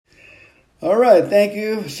All right, thank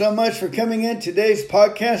you so much for coming in today's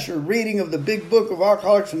podcast or reading of the Big Book of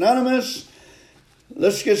Alcoholics Anonymous.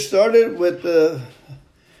 Let's get started with the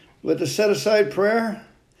set-aside prayer.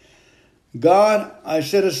 God, I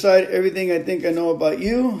set aside everything I think I know about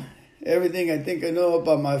you, everything I think I know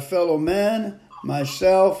about my fellow man,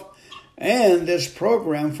 myself, and this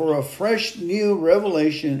program for a fresh new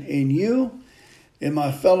revelation in you, in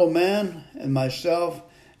my fellow man, and myself,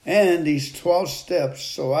 and these 12 steps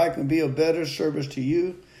so I can be a better service to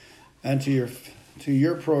you and to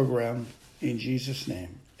your program in Jesus'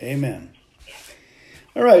 name. Amen.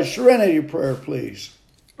 All right, serenity prayer, please.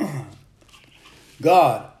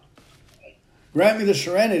 God, grant me the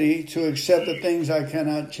serenity to accept the things I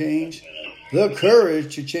cannot change, the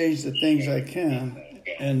courage to change the things I can,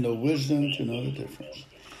 and the wisdom to know the difference.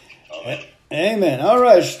 Amen. All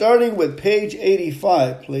right, starting with page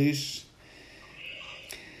 85, please.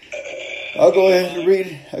 I'll go ahead and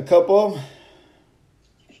read a couple.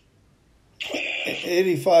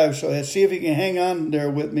 85, so let's see if you can hang on there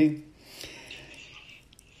with me.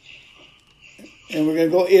 And we're going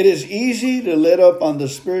to go, it is easy to let up on the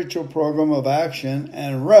spiritual program of action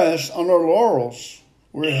and rest on our laurels.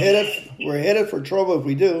 We're headed for trouble if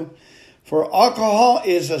we do. For alcohol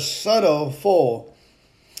is a subtle foe.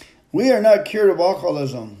 We are not cured of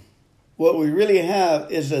alcoholism. What we really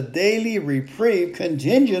have is a daily reprieve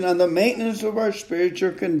contingent on the maintenance of our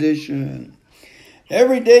spiritual condition.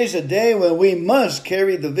 Every day is a day when we must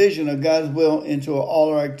carry the vision of God's will into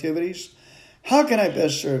all our activities. How can I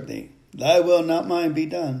best serve thee? Thy will, not mine, be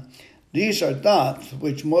done. These are thoughts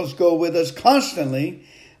which must go with us constantly.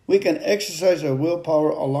 We can exercise our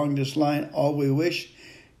willpower along this line all we wish.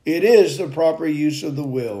 It is the proper use of the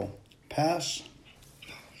will. Pass.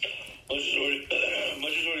 Much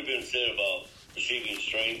has already been said about receiving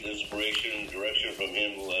strength, inspiration, and direction from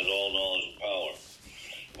Him who has all knowledge and power.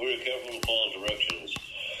 If we are careful to follow directions,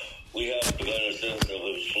 we have begun a sense of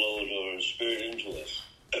His flow of His Spirit into us.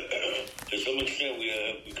 To some extent, we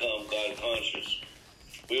have become God conscious.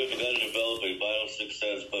 We have begun to develop a vital sixth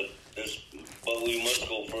sense, but we must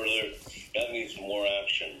go further. That means more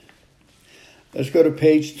action. Let's go to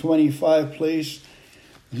page 25, please.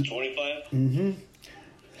 25? Mm-hmm.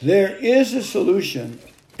 There is a solution.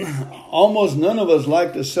 Almost none of us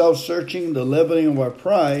like the self-searching, the leveling of our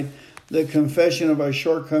pride, the confession of our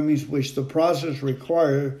shortcomings, which the process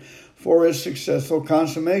required for its successful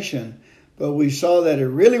consummation. But we saw that it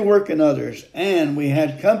really worked in others, and we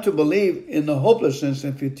had come to believe in the hopelessness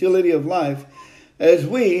and futility of life as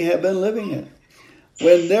we have been living it.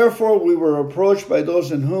 When therefore we were approached by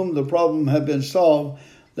those in whom the problem had been solved,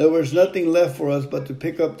 there was nothing left for us but to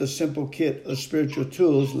pick up the simple kit of spiritual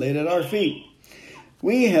tools laid at our feet.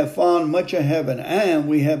 We have found much of heaven, and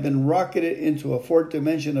we have been rocketed into a fourth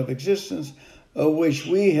dimension of existence of which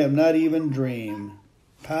we have not even dreamed.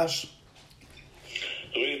 Pass.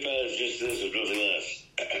 The real path is just this, of nothing less.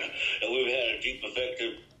 And we've had a deep,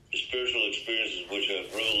 effective spiritual experiences which have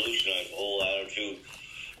revolutionized the whole attitude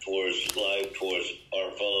towards life, towards our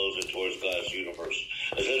fellows, and towards God's universe.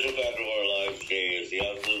 The central factor of our lives today is the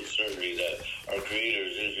absolute certainty that our Creator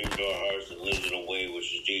is entering into our hearts and lives in a way which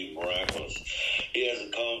is deep miraculous. He has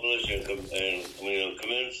accomplished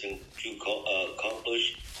commencing to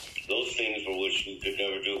accomplish those things for which we could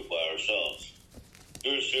never do it by ourselves.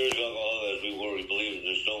 Through a serious alcohol as we were, we believed that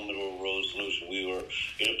there's no middle road solution. We were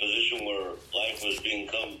in a position where life was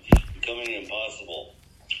becoming impossible.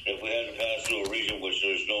 If we had to pass through a region which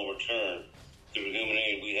there's no return, through human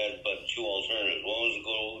aid, we had but two alternatives. One was to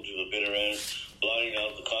go to the bitter end, blotting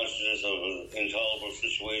out the consciousness of an intolerable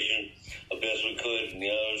situation as best we could, and the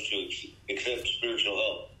other was to accept spiritual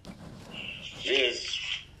help. This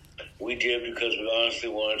we did because we honestly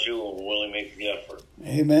wanted to and were willing to make the effort.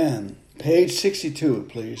 Amen. Page 62,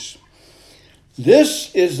 please.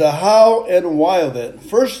 This is the how and why of it.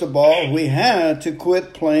 First of all, we had to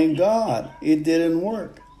quit playing God. It didn't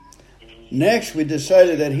work. Next, we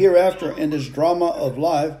decided that hereafter in this drama of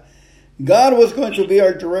life, God was going to be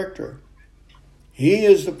our director. He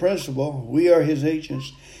is the principal. We are His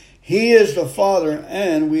agents. He is the Father,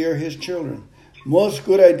 and we are His children. Most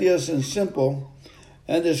good ideas and simple.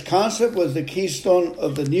 And this concept was the keystone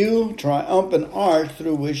of the new triumphant arch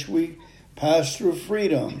through which we pass through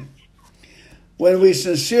freedom. When we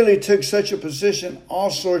sincerely took such a position, all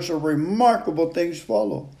sorts of remarkable things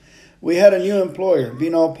follow. We had a new employer.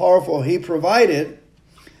 Being all powerful, He provided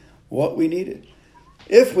what we needed.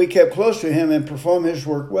 If we kept close to Him and performed His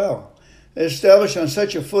work well. Established on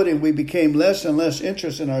such a footing, we became less and less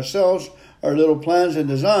interested in ourselves, our little plans and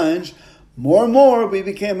designs. More and more, we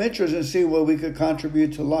became interested in seeing what we could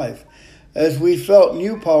contribute to life. as we felt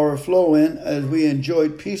new power flow in, as we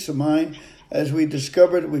enjoyed peace of mind, as we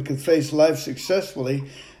discovered we could face life successfully,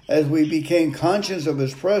 as we became conscious of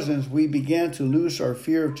His presence, we began to lose our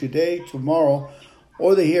fear of today, tomorrow,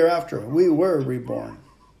 or the hereafter. We were reborn.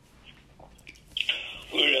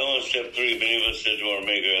 We were now on step 3. Many of us said to our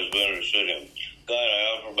Maker as we understood Him, God,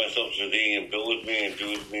 I offer myself to Thee, and build with me and do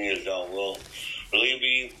with me as Thou wilt. Relieve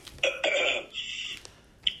me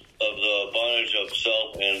of the bondage of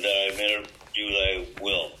self, and that I may do Thy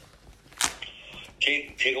will.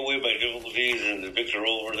 Take away my difficulties and the victory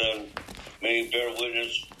over them. May bear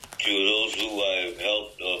witness to those who I have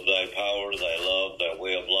helped of Thy power, Thy love, Thy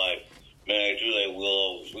way of life. May I do Thy will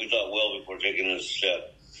always. We thought well before taking this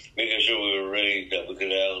step, making sure we were ready, that we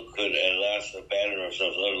could at last abandon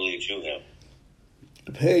ourselves utterly to Him.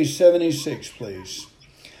 Page 76, please.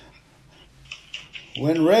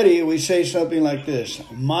 When ready, we say something like this: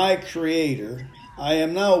 My Creator, I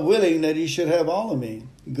am now willing that He should have all of me,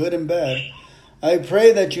 good and bad. I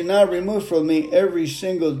pray that You not remove from me every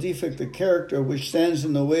single defect of character which stands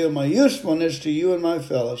in the way of my usefulness to You and my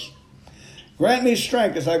fellows. Grant me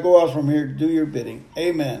strength as I go out from here to do Your bidding.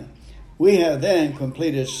 Amen. We have then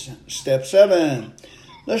completed step 7.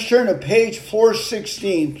 Let's turn to page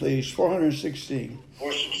 416, please. 416.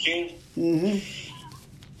 416? Mm-hmm.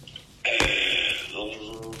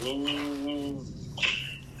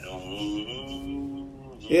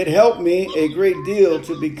 It helped me a great deal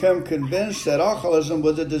to become convinced that alcoholism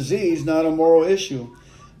was a disease, not a moral issue.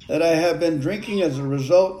 That I have been drinking as a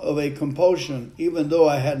result of a compulsion, even though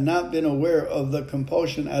I had not been aware of the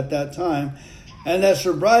compulsion at that time, and that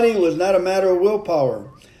sobriety was not a matter of willpower.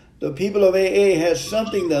 The people of AA had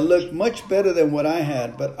something that looked much better than what I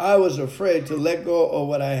had, but I was afraid to let go of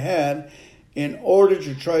what I had in order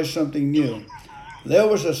to try something new. There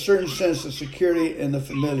was a certain sense of security in the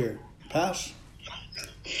familiar. Pass?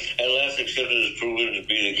 At last, acceptance has proven to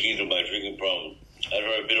be the key to my drinking problem. After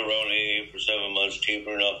I've been around AA for 7 months,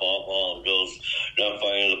 tapering off alcohol and pills, not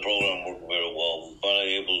finding the program working very well, I'm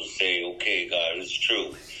finally able to say, okay, God, it's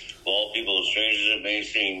true. Of all people, as strange as it may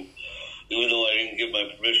seem, even though I didn't give my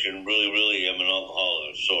permission, really am an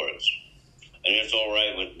alcoholic of sorts. And it's all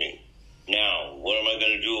right with me. Now, what am I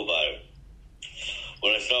going to do about it?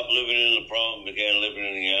 When I stopped living in the problem, began living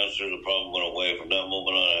in the answer, the problem went away. From that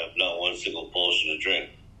moment on, I have not one single compulsion to drink.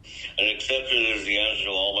 And acceptance is the answer to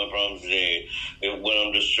all my problems today. When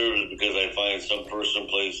I'm disturbed, it's because I find some person,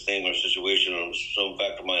 place, thing, or situation, or some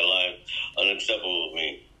fact of my life unacceptable to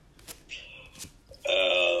me.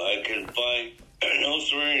 I can find no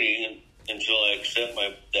serenity until I accept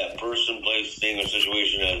that person, place, thing, or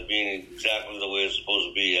situation as being exactly the way it's supposed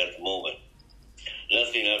to be at the moment.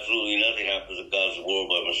 Nothing, absolutely nothing happens in God's world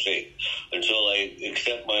by mistake. Until I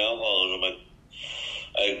accept my alcoholism,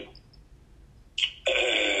 I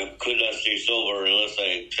could not stay sober unless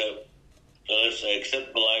I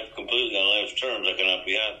accept my life completely on life's terms. I cannot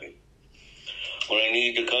be happy. When I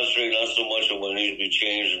need to concentrate not so much on what needs to be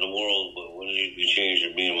changed in the world, but what needs to be changed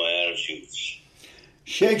in me and my attitudes.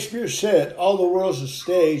 Shakespeare said, all the world's a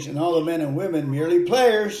stage and all the men and women merely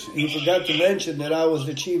players. He forgot to mention that I was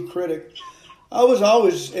the chief critic. I was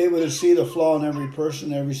always able to see the flaw in every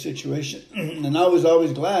person, every situation, and I was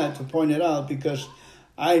always glad to point it out because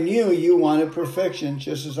I knew you wanted perfection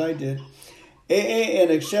just as I did. AA and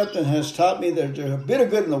acceptance has taught me that there's a bit of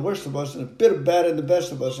good in the worst of us and a bit of bad in the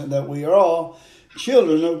best of us, and that we are all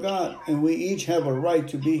children of God, and we each have a right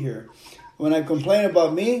to be here. When I complain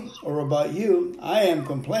about me or about you, I am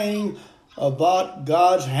complaining about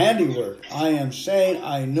God's handiwork. I am saying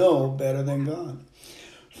I know better than God.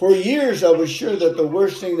 For years, I was sure that the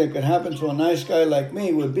worst thing that could happen to a nice guy like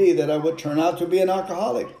me would be that I would turn out to be an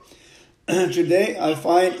alcoholic. Today, I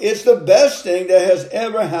find it's the best thing that has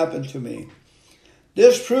ever happened to me.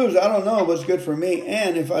 This proves I don't know what's good for me,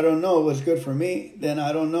 and if I don't know what's good for me, then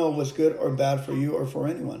I don't know what's good or bad for you or for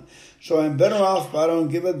anyone. So I'm better off if I don't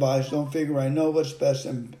give advice, don't figure I know what's best,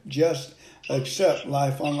 and just accept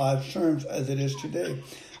life on life's terms as it is today,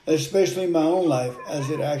 especially my own life as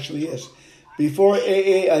it actually is. Before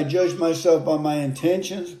AA, I judged myself by my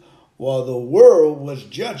intentions, while the world was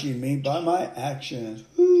judging me by my actions.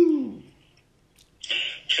 Woo.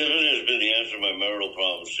 Acceptance has been the answer to my marital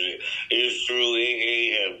problems today. It is true,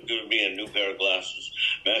 AA have given me a new pair of glasses.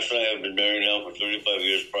 Max and I have been married now for 35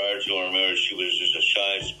 years. Prior to our marriage, she was just a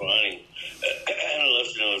shy, scrawny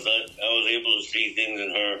adolescent. I was able to see things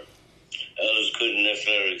in her others couldn't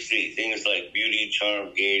necessarily see. Things like beauty,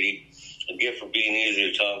 charm, gaiety, a gift for being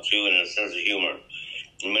easy to talk to, and a sense of humor,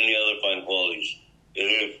 and many other fine qualities.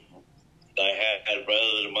 If I had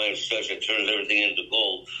rather than a mind such that turns everything into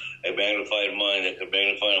gold, a magnified mind that could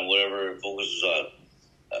magnify on whatever it focuses on.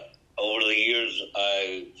 Over the years,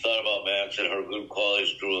 I thought about Max, and her good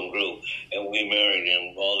qualities grew and grew. And we married,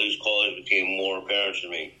 and all these qualities became more apparent to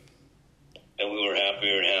me. And we were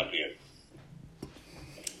happier and happier.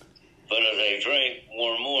 But as I drank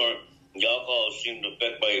more and more, the alcohol seemed to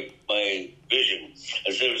affect my vision.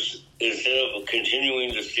 Instead of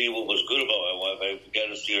continuing to see what was good about my wife, I began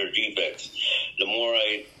to see her defects. The more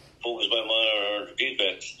I focused my mind on her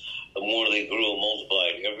defects, the more they grew and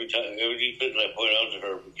multiplied. Every defect I pointed out to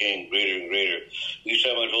her became greater and greater. Each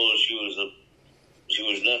time I told her she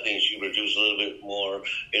was nothing, she reduced a little bit more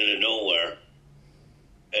into nowhere.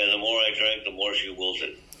 And the more I drank, the more she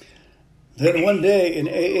wilted. Then one day in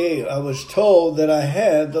AA, I was told that I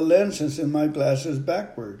had the lenses in my glasses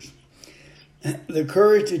backwards. The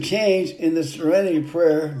courage to change in the Serenity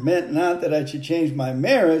Prayer meant not that I should change my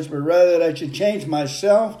marriage, but rather that I should change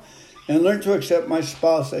myself and learn to accept my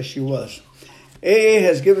spouse as she was. AA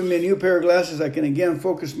has given me a new pair of glasses. I can again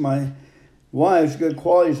focus my wife's good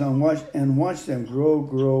qualities on watch them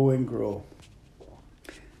grow and grow.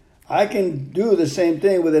 I can do the same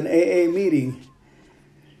thing with an AA meeting.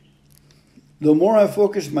 The more I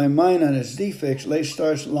focus my mind on its defects, late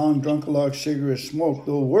starts, long drunkalog, cigarette smoke,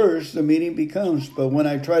 the worse the meeting becomes. But when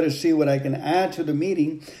I try to see what I can add to the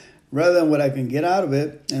meeting rather than what I can get out of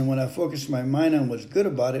it, and when I focus my mind on what's good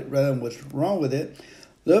about it rather than what's wrong with it,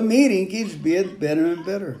 the meeting keeps being better and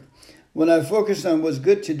better. When I focus on what's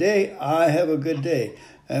good today, I have a good day.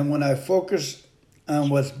 And when I focus on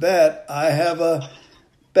what's bad, I have a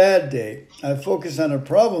bad day. I focus on a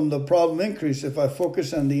problem, the problem increases. If I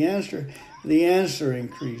focus on the answer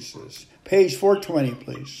increases. Page 420,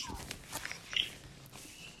 please.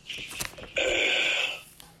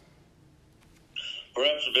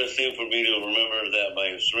 Perhaps the best thing for me to remember that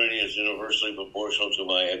my serenity is universally proportional to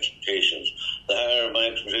my expectations. The higher my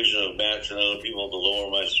expectations of Max and other people, the lower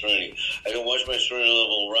my serenity. I can watch my serenity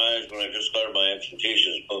level rise when I discard my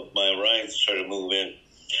expectations, but my rights try to move in.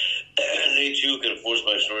 And they too can force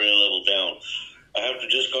my serenity level down. I have to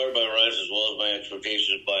discard my rights as well as my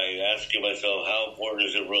expectations by asking myself, how important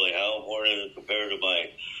is it really? How important is it compared to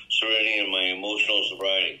my serenity and my emotional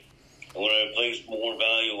sobriety? And when I place more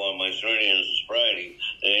value on my serenity and sobriety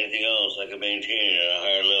than anything else, I can maintain it at a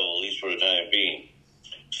higher level, at least for the time being.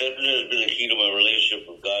 Acceptance has been the key to my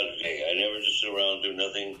relationship with God today. I never just sit around and do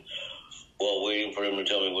nothing while waiting for Him to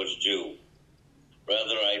tell me what to do.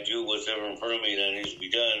 Rather, I do what's ever in front of me that needs to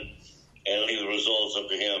be done and leave the results up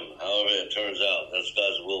to Him. However it turns out, that's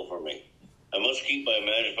God's will for me. I must keep my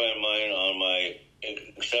magnified mind on my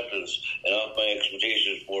acceptance and off my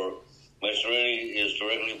expectations, for my serenity is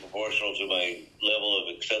directly proportional to my level of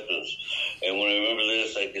acceptance. And when I remember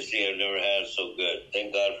this, I can see I've never had it so good.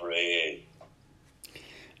 Thank God for AA.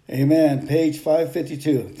 Amen. Page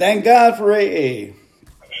 552. Thank God for AA.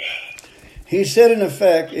 He said, in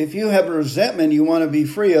effect, if you have a resentment you want to be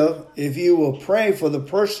free of, if you will pray for the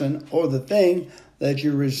person or the thing that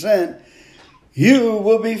you resent, you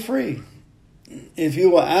will be free. If you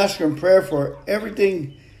will ask in prayer for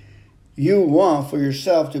everything you want for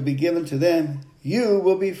yourself to be given to them, you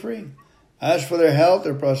will be free. Ask for their health,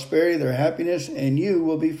 their prosperity, their happiness, and you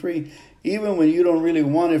will be free, even when you don't really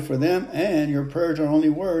want it for them and your prayers are only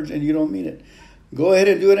words and you don't mean it. Go ahead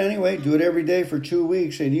and do it anyway. Do it every day for 2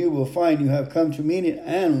 weeks, and you will find you have come to mean it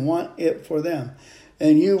and want it for them.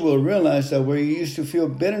 And you will realize that where you used to feel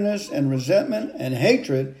bitterness and resentment and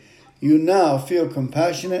hatred, you now feel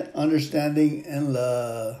compassionate, understanding, and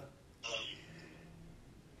love.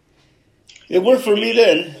 It worked for me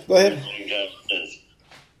then. Go ahead. It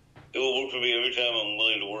will work for me every time I'm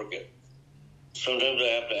willing to work it. Sometimes I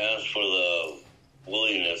have to ask for the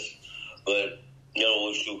willingness, but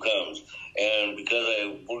which too comes. And because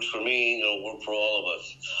it works for me, it'll work for all of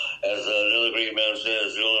us. As another great man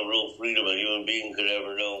says, the only real freedom a human being could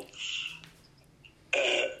ever know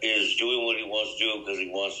is doing what he wants to do because he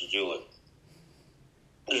wants to do it.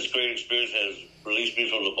 This great experience has released me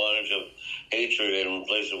from the bondage of hatred and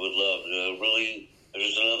replaced it with love. Really, it's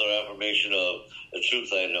just another affirmation of the truth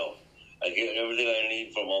I know. I get everything I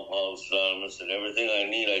need from Alcoholics Anonymous, and everything I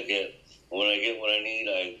need I get. When I get what I need,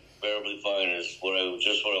 I invariably find is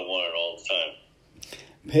just what I wanted all the time.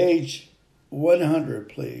 Page 100,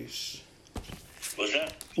 please. What's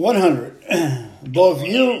that? 100. Both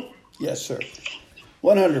you, yes, sir.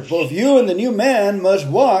 100. Both you and the new man must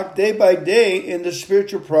walk day by day in the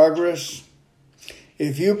spiritual progress.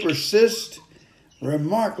 If you persist,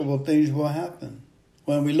 remarkable things will happen.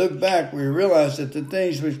 When we look back, we realize that the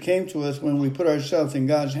things which came to us when we put ourselves in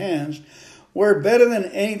God's hands were better than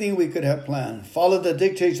anything we could have planned. Follow the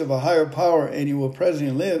dictates of a higher power, and you will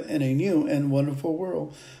presently live in a new and wonderful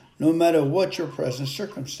world, no matter what your present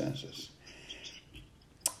circumstances.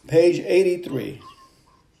 Page 83.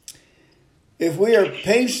 If we are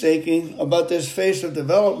painstaking about this phase of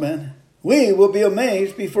development, we will be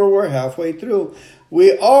amazed before we're halfway through.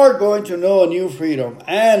 We are going to know a new freedom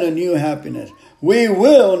and a new happiness. We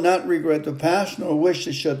will not regret the past nor wish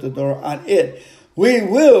to shut the door on it. We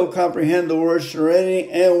will comprehend the word serenity,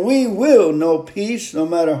 and we will know peace no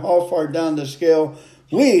matter how far down the scale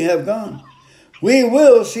we have gone. We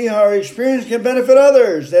will see how our experience can benefit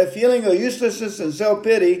others. That feeling of uselessness and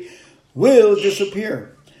self-pity will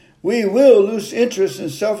disappear. We will lose interest in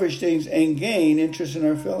selfish things and gain interest in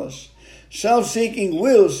our fellows. Self-seeking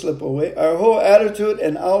will slip away. Our whole attitude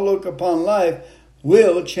and outlook upon life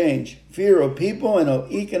will change. Fear of people and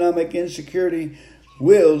of economic insecurity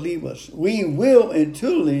will leave us. We will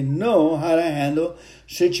intuitively know how to handle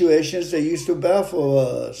situations that used to baffle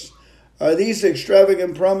us. Are these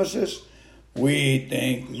extravagant promises? We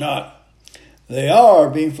think not. They are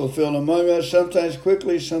being fulfilled among us, sometimes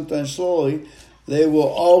quickly, sometimes slowly. They will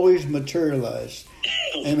always materialize.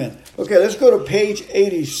 Amen. Okay, let's go to page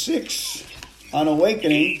 86 on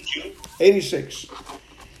awakening. 86.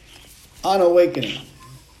 On awakening.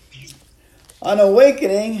 On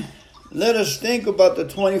awakening, let us think about the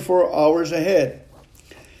 24 hours ahead.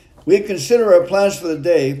 We consider our plans for the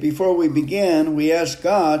day. Before we begin, we ask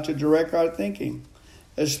God to direct our thinking,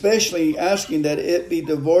 especially asking that it be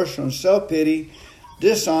divorced from self-pity,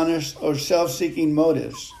 dishonest, or self-seeking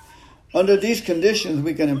motives. Under these conditions,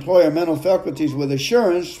 we can employ our mental faculties with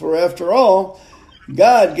assurance, for after all,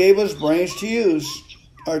 God gave us brains to use.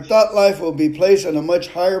 Our thought life will be placed on a much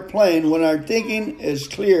higher plane when our thinking is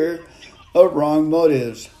clear of wrong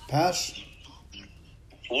motives. Pass.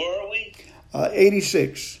 Where are we?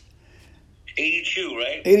 86. 82,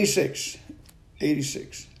 right? 86.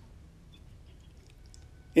 86.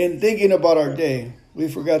 In thinking about our day, we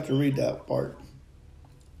forgot to read that part.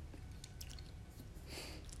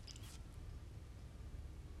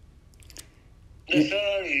 That's not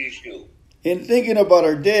on 82. In thinking about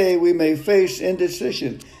our day, we may face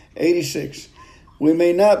indecision. 86. We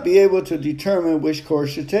may not be able to determine which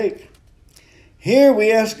course to take. Here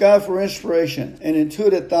we ask God for inspiration, an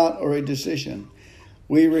intuitive thought, or a decision.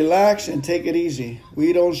 We relax and take it easy.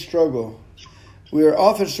 We don't struggle. We are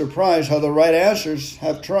often surprised how the right answers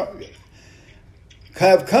have come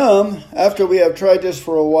after we have tried this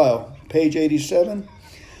for a while. Page 87.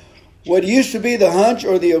 What used to be the hunch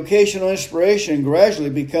or the occasional inspiration gradually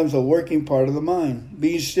becomes a working part of the mind.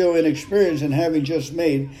 Being still inexperienced and having just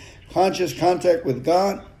made conscious contact with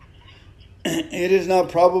God, it is not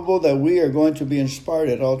probable that we are going to be inspired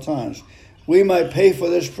at all times. We might pay for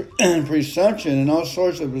this presumption in all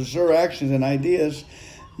sorts of bizarre actions and ideas.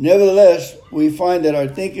 Nevertheless, we find that our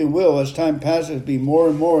thinking will, as time passes, be more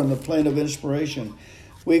and more on the plane of inspiration.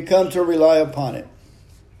 We come to rely upon it.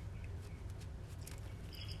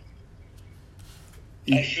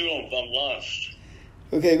 I sure don't. I'm lost.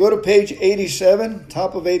 Okay, go to page 87,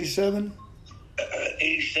 top of 87.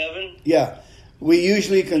 87? Yeah. We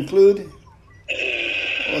usually conclude,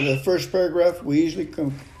 or the first paragraph, we usually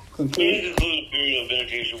conclude. We conclude the period of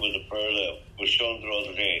meditation with a prayer that was shown throughout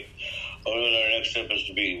the day. Or what our next step is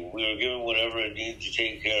to be. We are given whatever it needs to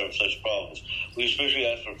take care of such problems. We especially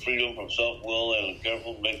ask for freedom from self-will and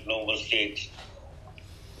careful to make no mistakes.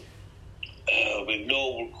 With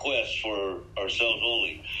no requests for ourselves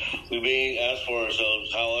only. We may ask for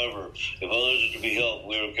ourselves, however, if others are to be helped,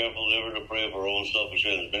 we are careful never to pray for our own selfish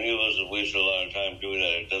ends. Many of us have wasted a lot of time doing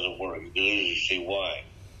that. It doesn't work. You can easily see why.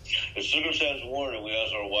 If circumstances warrant it, we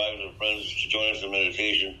ask our wives and friends to join us in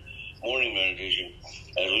meditation, morning meditation.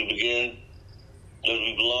 As we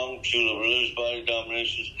belong to the religious body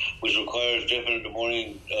dominations, which requires definite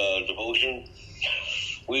morning devotion,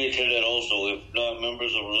 we attend that also. If not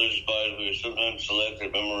members of religious bodies, we sometimes select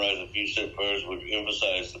and memorize a few set prayers which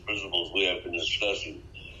emphasize the principles we have been discussing.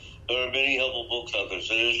 There are many helpful books out there.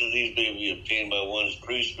 Suggestions of these may be obtained by one's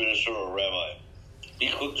priest, minister, or rabbi. Be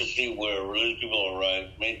quick to see where religious people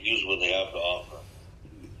arrive. Make use of what they have to offer.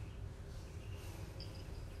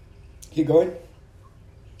 Keep going.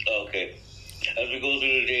 Okay. As we go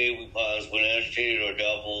through the day, we pause. When agitated or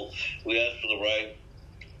doubtful, we ask for the right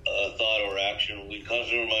thought or action. We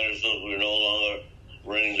constantly remind ourselves we are no longer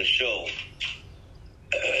running the show.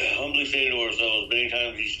 Humbly say to ourselves many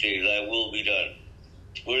times each day, "Thy will be done."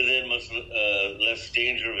 We're then much less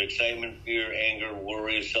danger of excitement, fear, anger,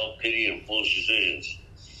 worry, self-pity, and foolish decisions.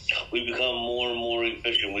 We become more and more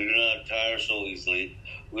efficient. We do not tire so easily.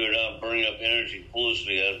 We are not burning up energy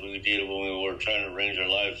foolishly as we did when we were trying to arrange our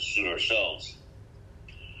lives to suit ourselves.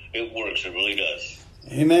 It works. It really does.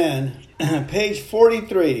 Amen. Page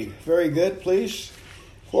 43. Very good, please.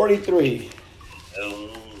 43.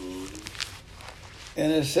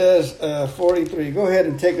 And it says 43. Go ahead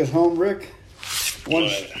and take us home, Rick.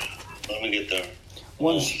 Once, right. Let me get there.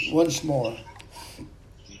 Once more. Once more,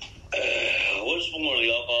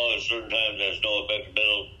 the alcohol at certain times has no effective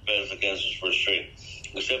mental defense against his restraint.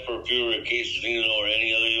 Except for a few rare cases, neither nor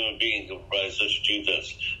any other human being can provide such a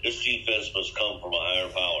defense. This defense must come from a higher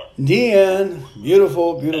power. The end.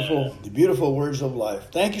 Beautiful words of life.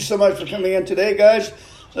 Thank you so much for coming in today, guys.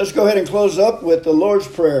 Let's go ahead and close up with the Lord's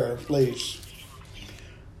Prayer, please.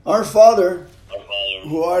 Our Father,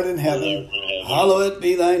 who art in heaven, hallowed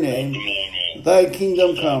be thy name. Thy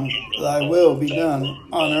kingdom come, thy will be done,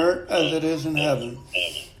 on earth as it is in heaven.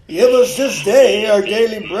 Give us this day our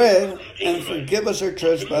daily bread, and forgive us our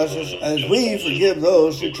trespasses, as we forgive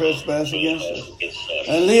those who trespass against us.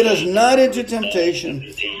 And lead us not into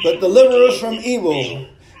temptation, but deliver us from evil.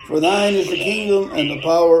 For thine is the kingdom, and the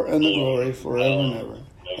power, and the glory, forever and ever.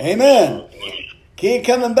 Amen. Keep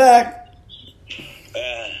coming back.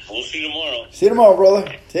 We'll see you tomorrow. See you tomorrow,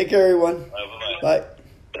 brother. Take care, everyone. Bye-bye. Bye.